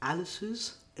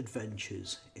Alice's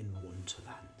Adventures in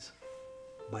Wonderland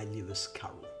by Lewis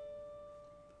Carroll.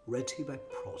 Read to you by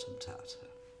Prot and Tatter.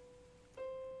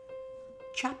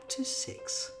 Chapter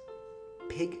 6.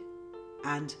 Pig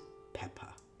and Pepper.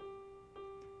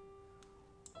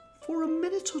 For a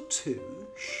minute or two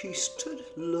she stood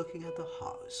looking at the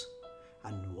house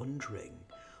and wondering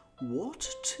what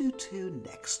to do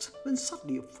next when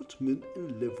suddenly a footman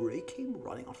in livery came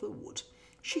running out of the wood.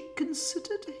 She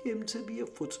considered him to be a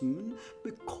footman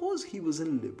because he was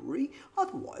in livery,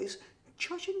 otherwise,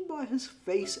 judging by his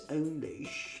face only,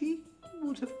 she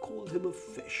would have called him a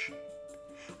fish,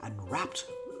 and rapped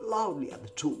loudly at the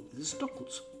door with his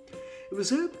knuckles. It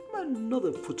was opened by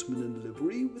another footman in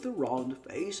livery with a round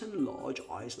face and large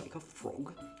eyes like a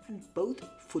frog, and both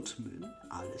footmen,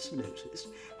 Alice noticed,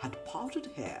 had powdered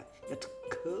hair that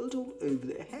curled all over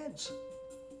their heads.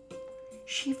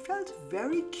 She felt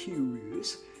very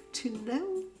curious to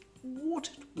know what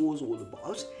it was all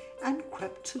about and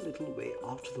crept a little way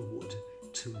out of the wood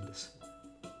to listen.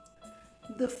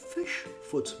 The fish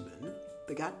footman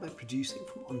began by producing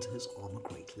from under his arm a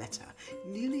great letter,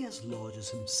 nearly as large as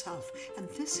himself, and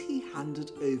this he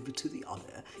handed over to the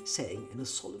other, saying in a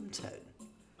solemn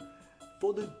tone,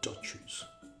 "For the Duchess,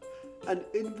 an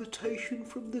invitation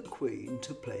from the Queen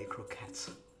to play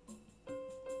croquet."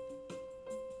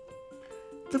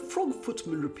 The frog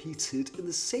footman repeated in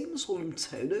the same solemn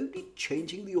tone, only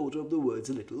changing the order of the words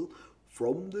a little,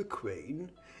 "From the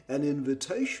Queen, an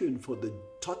invitation for the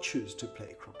Duchess to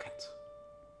play croquet."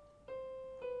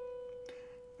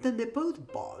 Then they both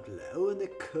bowed low and their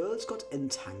curls got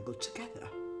entangled together.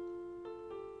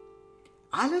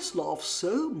 Alice laughed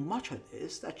so much at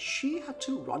this that she had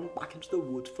to run back into the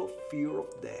wood for fear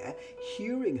of their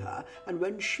hearing her, and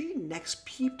when she next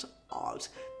peeped out,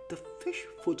 the fish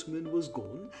footman was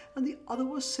gone, and the other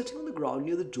was sitting on the ground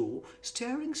near the door,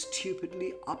 staring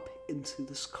stupidly up into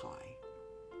the sky.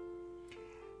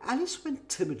 Alice went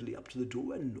timidly up to the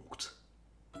door and knocked.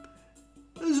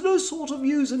 "There's no sort of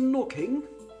use in knocking,"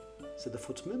 said the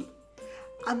footman,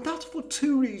 "and that for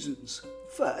two reasons.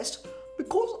 First,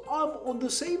 because I'm on the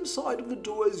same side of the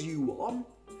door as you are.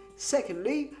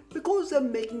 Secondly, because they're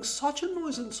making such a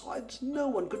noise inside no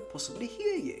one could possibly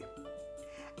hear you."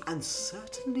 And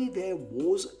certainly there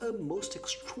was a most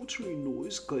extraordinary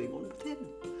noise going on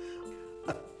within.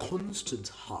 A constant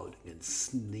howling and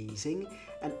sneezing,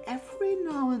 and every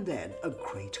now and then a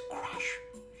great crash,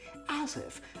 as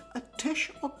if a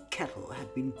dish or kettle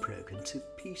had been broken to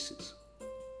pieces.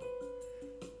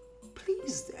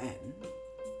 "Please then,"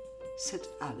 said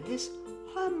Alice,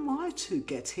 "how am I to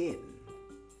get in?"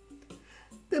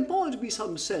 "There might be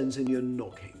some sense in your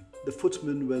knocking," the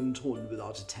footman went on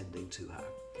without attending to her.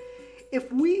 "If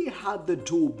we had the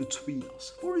door between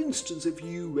us, for instance, if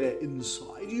you were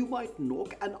inside, you might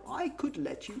knock and I could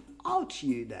let you out,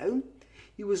 you know."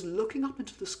 He was looking up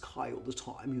into the sky all the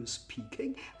time he was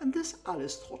speaking, and this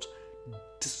Alice thought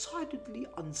decidedly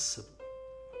uncivil.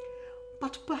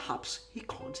 "But perhaps he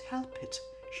can't help it,"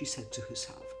 she said to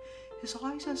herself. "His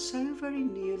eyes are so very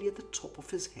nearly at the top of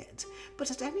his head,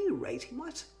 but at any rate he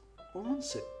might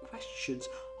answer questions.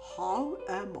 How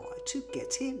am I to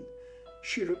get in?"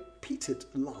 She repeated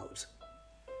aloud.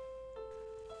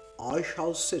 "I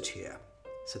shall sit here,"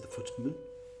 said the footman,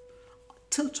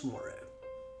 "till tomorrow."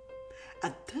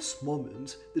 At this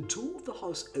moment the door of the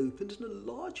house opened and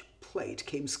a large plate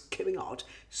came skimming out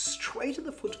straight at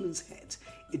the footman's head.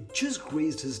 It just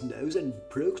grazed his nose and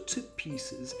broke to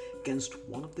pieces against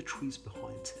one of the trees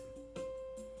behind him.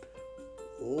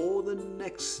 "Or the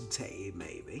next day,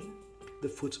 maybe," the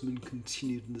footman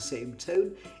continued in the same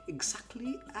tone,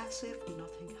 exactly as if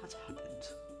nothing had happened.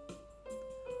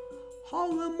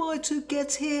 "How am I to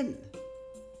get in?"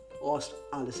 asked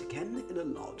Alice again in a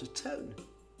louder tone.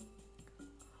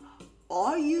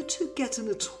 "Are you to get in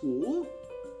at all?"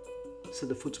 said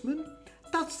the footman.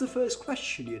 "That's the first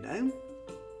question, you know."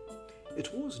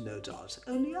 It was, no doubt,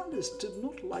 only Alice did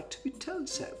not like to be told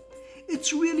so.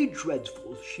 "It's really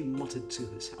dreadful," she muttered to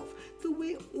herself, "the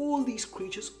way all these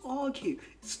creatures argue.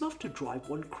 It's enough to drive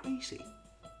one crazy."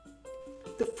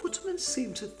 The footman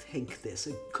seemed to think this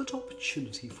a good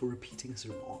opportunity for repeating his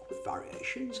remark with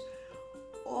variations.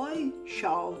 "I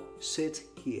shall sit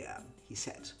here," he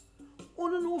said,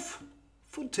 "on and off,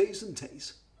 for days and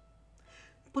days."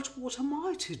 "But what am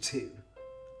I to do?"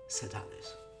 said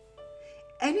Alice.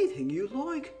 "Anything you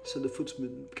like," said the footman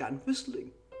and began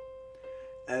whistling.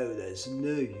 "Oh, there's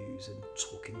no use in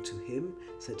talking to him,"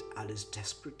 said Alice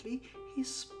desperately.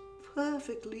 "He's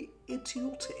perfectly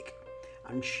idiotic."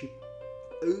 And she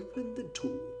opened the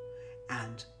door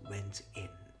and went in.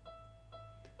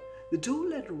 The door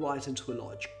led right into a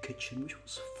large kitchen which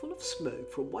was full of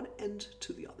smoke from one end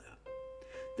to the other.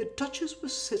 The Duchess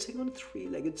was sitting on a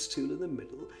three-legged stool in the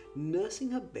middle, nursing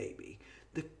her baby.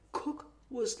 The cook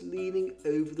was leaning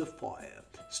over the fire,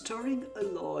 stirring a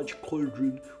large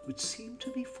cauldron which seemed to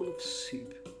be full of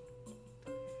soup.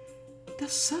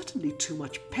 "There's certainly too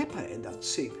much pepper in that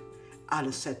soup,"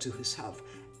 Alice said to herself,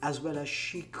 as well as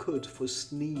she could for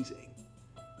sneezing.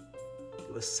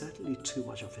 There was certainly too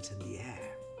much of it in the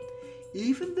air.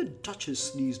 Even the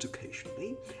Duchess sneezed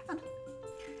occasionally,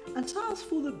 and as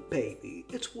for the baby,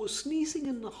 it was sneezing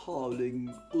and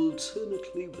howling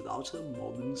alternately without a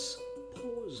moment's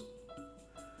pause.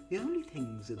 The only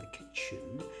things in the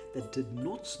kitchen that did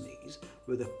not sneeze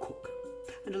were the cook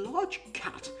and a large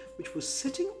cat which was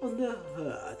sitting on the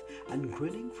hearth and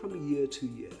grinning from ear to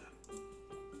ear.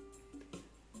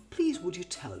 "Please would you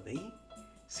tell me,"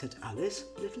 said Alice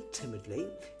a little timidly,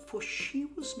 for she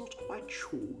was not quite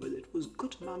sure whether it was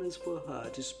good manners for her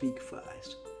to speak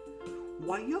first,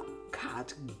 "why your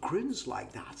cat grins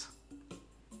like that?"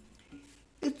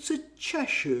 "It's a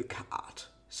Cheshire cat,"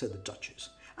 said the Duchess,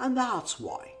 "and that's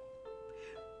why.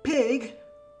 Pig!"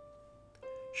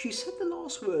 She said the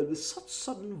last word with such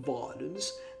sudden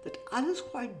violence that Alice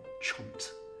quite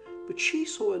jumped, but she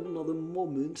saw in another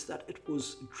moment that it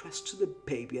was addressed to the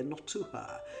baby and not to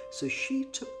her, so she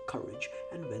took courage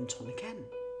and went on again.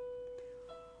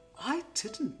 "I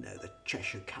didn't know that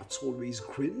Cheshire cats always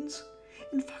grins.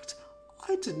 In fact,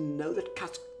 I didn't know that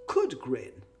cats could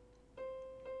grin."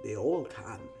 "They all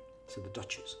can," said the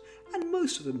Duchess, "and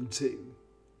most of them do."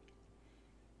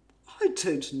 "I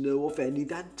don't know of any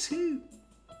that do,"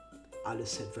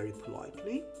 Alice said very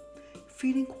politely,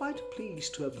 feeling quite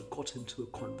pleased to have got into a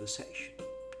conversation.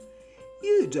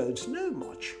 "You don't know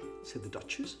much," said the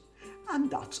Duchess,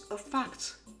 "and that's a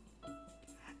fact."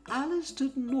 Alice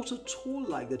did not at all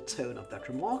like the tone of that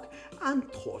remark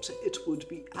and thought it would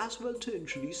be as well to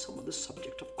introduce some other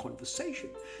subject of conversation.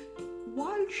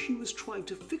 While she was trying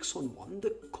to fix on one,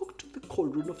 the cook took the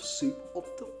cauldron of soup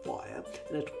off the fire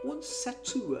and at once set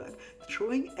to work,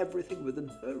 throwing everything within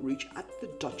her reach at the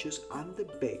Duchess and the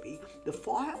baby. The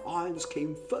fire irons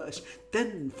came first,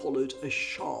 then followed a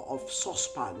shower of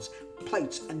saucepans,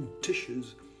 plates and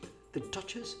dishes. The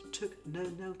Duchess took no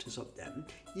notice of them,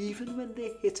 even when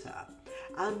they hit her,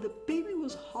 and the baby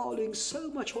was howling so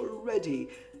much already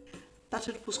that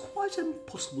it was quite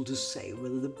impossible to say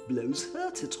whether the blows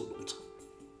hurt it or not.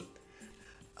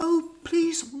 "Oh,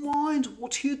 please mind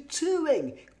what you're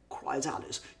doing," cried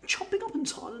Alice, jumping up and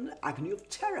down in an agony of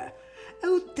terror.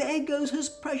 "Oh, there goes his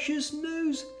precious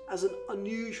nose," as an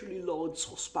unusually large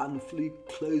saucepan flew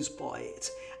close by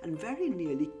it and very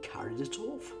nearly carried it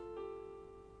off.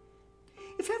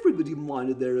 "If everybody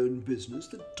minded their own business,"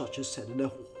 the Duchess said in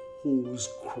a hoarse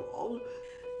growl,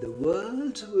 "the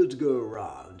world would go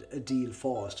round a deal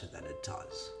faster than it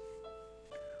does."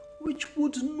 "Which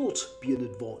would not be an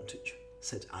advantage,"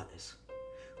 said Alice,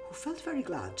 who felt very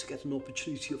glad to get an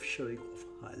opportunity of showing off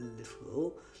her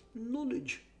little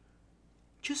knowledge.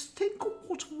 "Just think of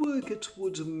what work it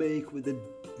would make with the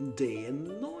day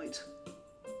and night.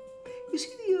 You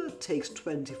see, the earth takes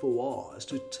 24 hours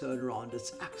to turn around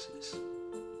its axis."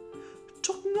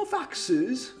 "Talking of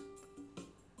axes,"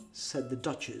 said the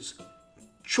Duchess,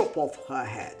 "chop off her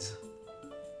head."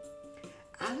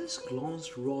 Alice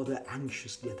glanced rather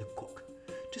anxiously at the cook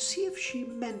to see if she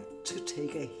meant to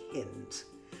take a hint,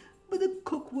 but the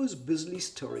cook was busily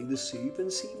stirring the soup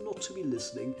and seemed not to be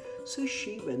listening, so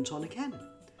she went on again.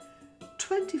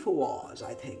 24 hours,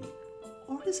 I think.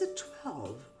 Or is it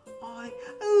 12?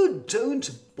 Oh,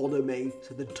 don't bother me,"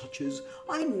 said the Duchess.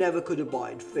 "I never could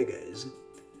abide figures."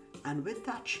 And with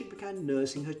that she began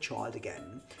nursing her child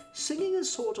again, singing a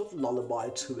sort of lullaby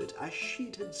to it as she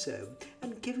did so,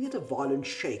 and giving it a violent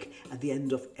shake at the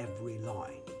end of every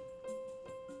line.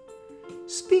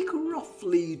 "Speak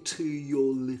roughly to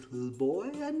your little boy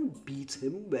and beat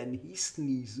him when he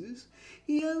sneezes.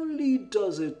 He only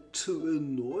does it to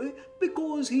annoy,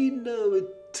 because he knows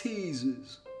it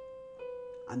teases."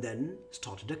 And then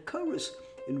started a chorus,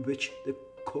 in which the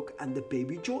cook and the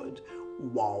baby joined.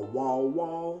 Wow, wow,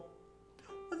 wow.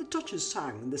 When the Duchess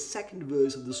sang the second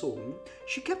verse of the song,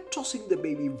 she kept tossing the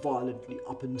baby violently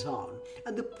up and down,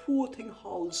 and the poor thing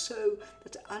howled so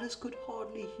that Alice could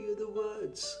hardly hear the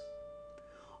words.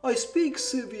 "I speak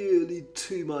severely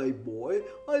to my boy,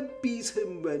 I beat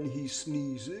him when he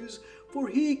sneezes, for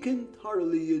he can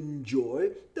thoroughly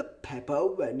enjoy the pepper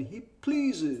when he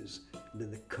pleases." And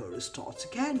then the chorus starts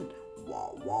again.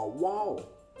 Wow, wow, wow.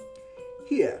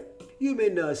 "Here, you may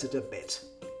nurse it a bit,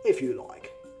 if you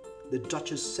like," the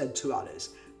Duchess said to Alice,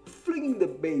 flinging the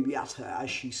baby at her as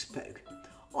she spoke.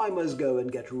 I must go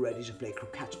and get ready to play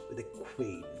croquet with the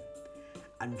Queen."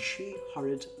 And she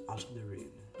hurried out of the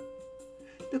room.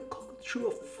 The cock threw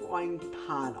a frying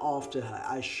pan after her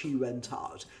as she went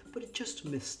out, but it just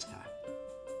missed her.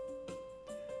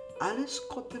 Alice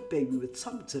caught the baby with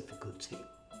some difficulty,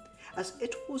 as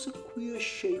it was a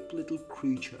queer-shaped little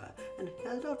creature and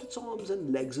held out its arms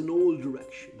and legs in all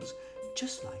directions,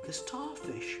 just like a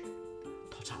starfish,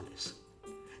 thought Alice.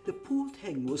 The poor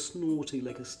thing was snorting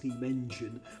like a steam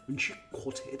engine when she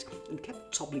caught it and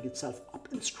kept toppling itself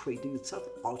up and straightening itself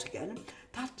out again,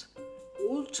 that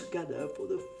altogether for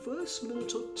the first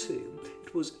minute or two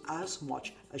it was as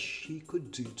much as she could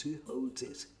do to hold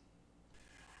it.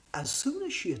 As soon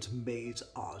as she had made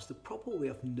out the proper way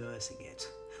of nursing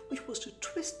it, which was to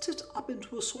twist it up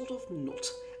into a sort of knot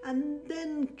and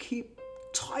then keep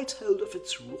tight hold of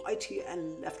its right ear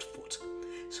and left foot,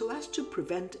 so as to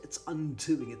prevent its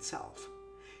undoing itself,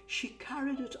 she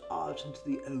carried it out into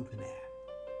the open air.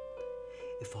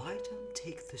 "If I don't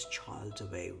take this child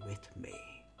away with me,"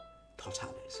 thought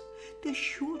Alice, "they're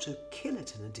sure to kill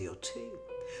it in a day or two.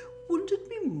 Wouldn't it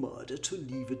be murder to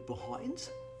leave it behind?"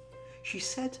 She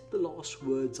said the last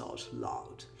words out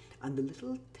loud, and the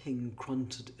little thing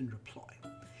grunted in reply.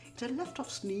 It had left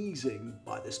off sneezing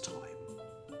by this time.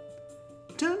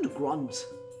 "Don't grunt,"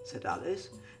 said Alice.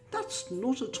 "That's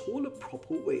not at all a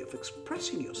proper way of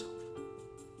expressing yourself."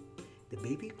 The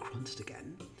baby grunted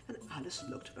again, and Alice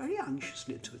looked very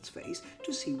anxiously into its face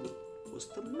to see what was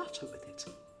the matter with it.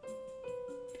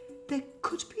 There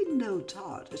could be no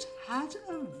doubt it had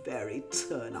a very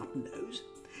turn-up nose,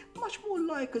 much more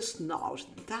like a snout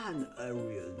than a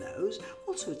real nose.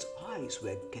 Also, its eyes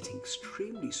were getting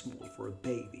extremely small for a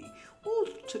baby.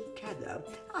 Altogether,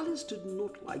 Alice did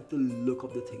not like the look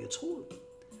of the thing at all.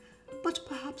 But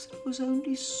perhaps it was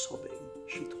only sobbing,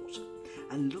 she thought,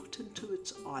 and looked into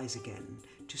its eyes again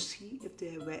to see if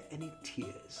there were any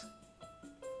tears.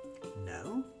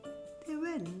 No, there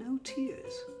were no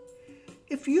tears.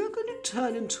 "If you're going to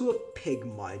turn into a pig,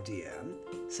 my dear,"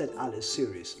 said Alice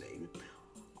seriously,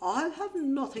 "I'll have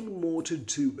nothing more to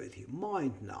do with you,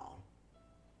 mind now."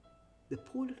 The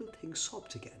poor little thing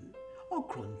sobbed again, or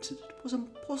grunted, it was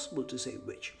impossible to say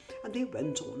which, and they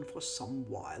went on for some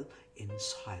while in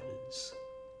silence.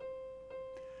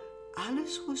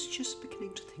 Alice was just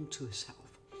beginning to think to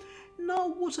herself, "Now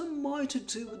what am I to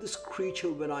do with this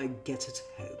creature when I get it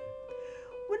home?"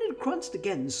 when it grunted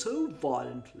again so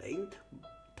violently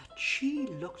that she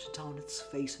looked down its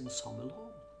face in some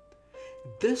alarm.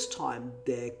 This time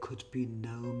there could be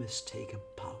no mistake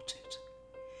about it.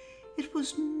 It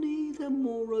was neither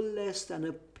more or less than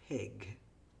a pig,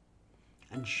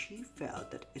 and she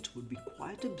felt that it would be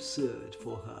quite absurd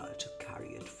for her to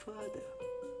carry it further.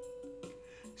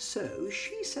 So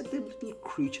she set the little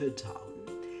creature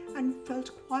down and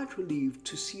felt quite relieved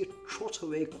to see it trot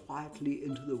away quietly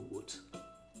into the woods.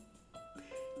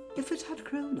 If it had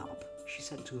grown up, she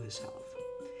said to herself,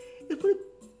 it would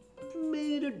have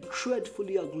made a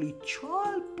dreadfully ugly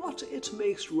child, but it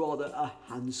makes rather a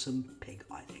handsome pig,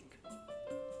 I think.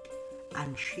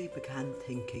 And she began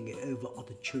thinking over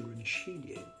other children she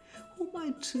knew, who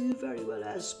might do very well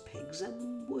as pigs,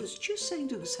 and was just saying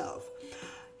to herself,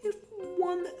 if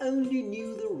one only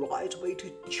knew the right way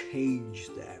to change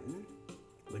them,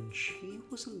 when she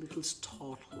was a little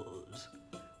startled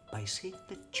by seeing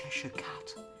the Cheshire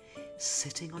Cat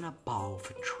sitting on a bough of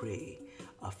a tree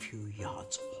a few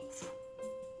yards off.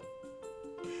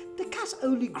 The cat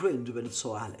only grinned when it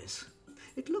saw Alice.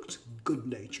 It looked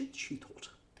good-natured, she thought.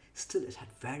 Still, it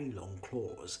had very long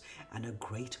claws and a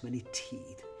great many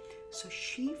teeth, so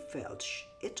she felt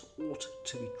it ought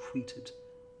to be treated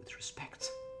with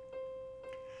respect.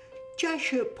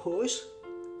 "Cheshire Puss,"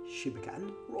 she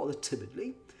began rather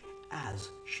timidly, as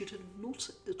she did not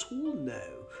at all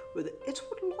know whether it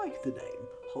would like the name.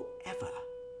 However,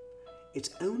 it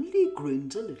only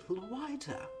grinned a little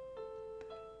wider.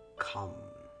 "Come,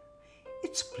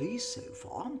 it's pleased so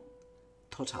far,"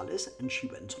 thought Alice, and she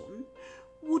went on.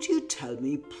 "Would you tell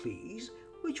me, please,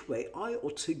 which way I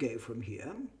ought to go from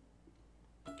here?"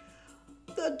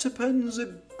 "That depends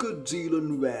a good deal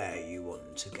on where you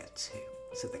want to get to,"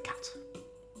 said the cat.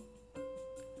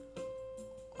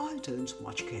 "I don't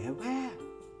much care where,"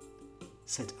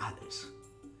 said Alice.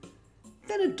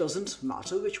 "Then it doesn't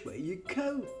matter which way you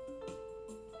go,"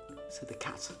 said the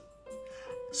cat,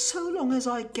 "so long as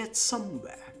I get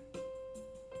somewhere."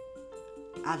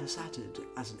 Alice added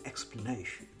as an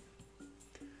explanation,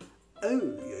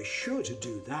 "Oh, you're sure to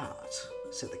do that,"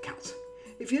 said the cat,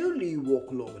 "if you only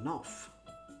walk long enough."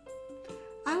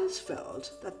 Alice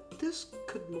felt that this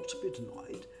could not be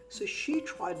denied, so she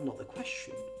tried another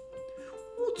question.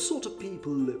 "What sort of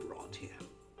people live around here?"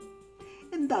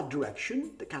 In that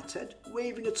direction, the cat said,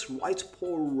 waving its right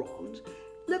paw around,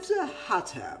 lives a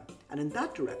hatter, and in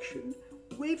that direction,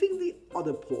 waving the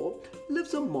other paw,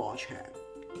 lives a March hare.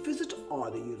 Visit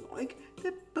either you like,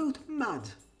 they're both mad.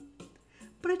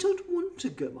 But I don't want to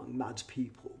go among mad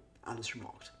people, Alice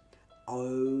remarked.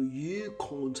 Oh, you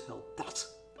can't help that,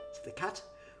 said the cat.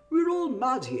 We're all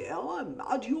mad here. I'm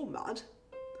mad, you're mad.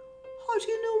 How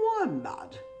do you know I'm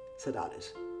mad? Said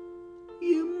Alice.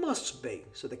 You must be,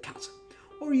 said the cat,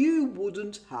 or you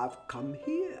wouldn't have come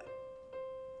here.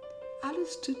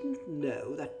 Alice didn't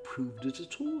know that proved it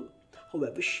at all.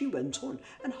 However, she went on,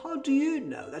 and how do you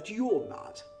know that you're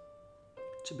mad?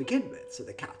 To begin with, said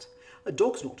the cat, a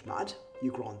dog's not mad,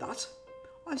 you grant that?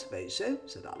 I suppose so,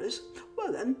 said Alice.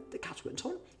 Well then, the cat went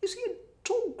on, you see, a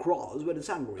dog growls when it's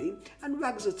angry and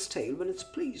wags its tail when it's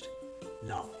pleased.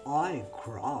 Now I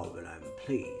growl when I'm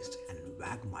pleased and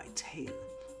wag my tail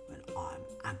when I'm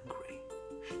angry.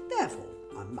 Therefore,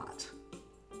 I'm mad.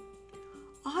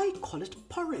 I call it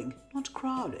purring, not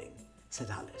growling, said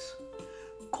Alice.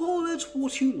 Call it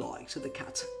what you like, said the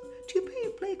cat. Do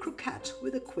you play croquet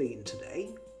with the Queen today?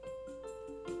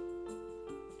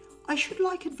 I should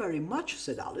like it very much,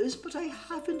 said Alice, but I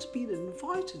haven't been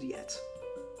invited yet.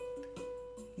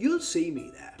 You'll see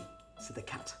me there, said the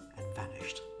cat, and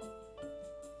vanished.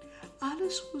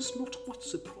 Alice was not much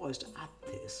surprised at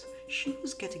this. She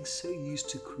was getting so used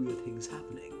to queer things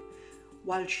happening.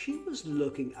 While she was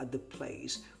looking at the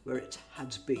place where it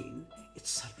had been, it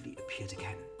suddenly appeared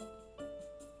again.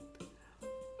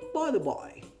 By the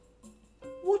by,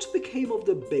 what became of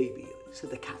the baby?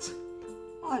 Said the cat.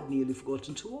 I'd nearly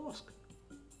forgotten to ask.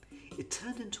 It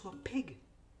turned into a pig,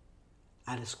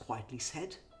 Alice quietly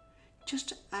said,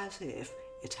 just as if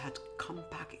it had come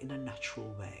back in a natural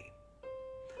way.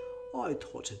 I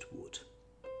thought it would,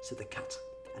 said the cat,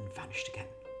 and vanished again.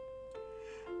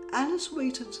 Alice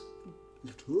waited a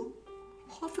little,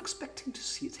 half expecting to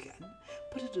see it again,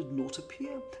 but it did not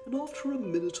appear, and after a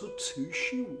minute or two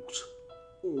she walked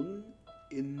on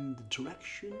in the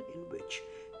direction in which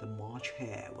the March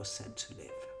hare was said to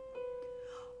live.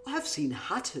 I have seen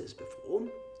hatters before,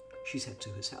 she said to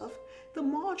herself. The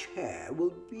March hare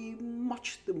will be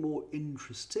much the more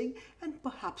interesting, and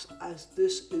perhaps as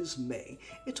this is May,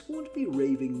 it won't be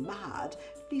raving mad,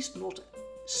 at least not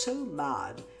so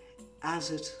mad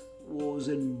as it was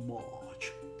in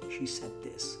March. She said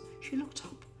this. She looked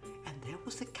up, and there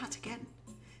was the cat again,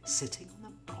 sitting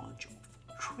on a branch of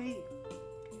a tree.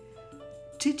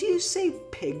 Did you say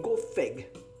pig or fig?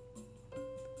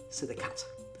 Said the cat.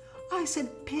 I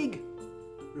said pig,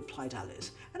 replied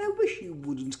Alice, and I wish you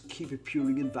wouldn't keep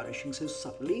appearing and vanishing so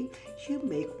suddenly. You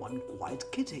make one quite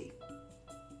giddy.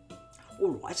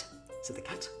 All right, said the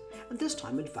cat, and this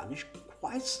time it vanished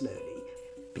quite slowly,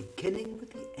 beginning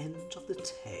with the end of the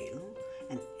tail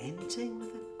and ending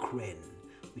with a grin,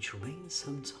 which remained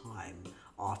some time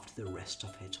after the rest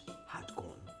of it had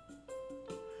gone.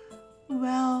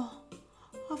 Well,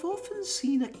 I've often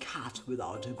seen a cat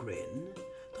without a grin,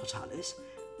 thought Alice,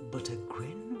 but a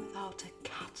grin without a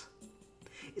cat.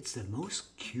 It's the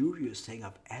most curious thing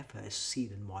I've ever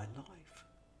seen in my life.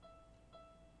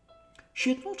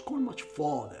 She had not gone much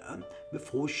farther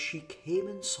before she came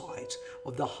in sight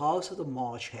of the house of the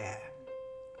March hare.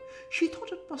 She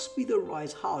thought it must be the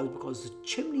right house because the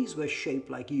chimneys were shaped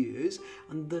like ears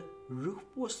and the roof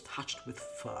was thatched with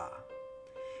fur.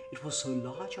 It was so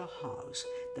large a house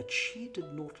that she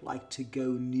did not like to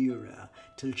go nearer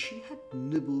till she had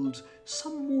nibbled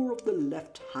some more of the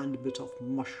left-hand bit of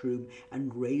mushroom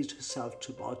and raised herself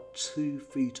to about 2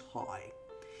 feet high.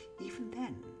 Even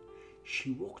then,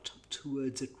 she walked up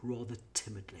towards it rather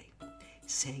timidly,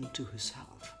 saying to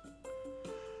herself,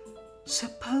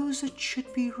 Suppose it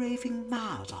should be raving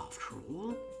mad after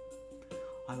all?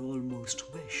 I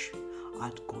almost wish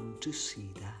I'd gone to see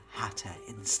the hatter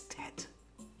instead.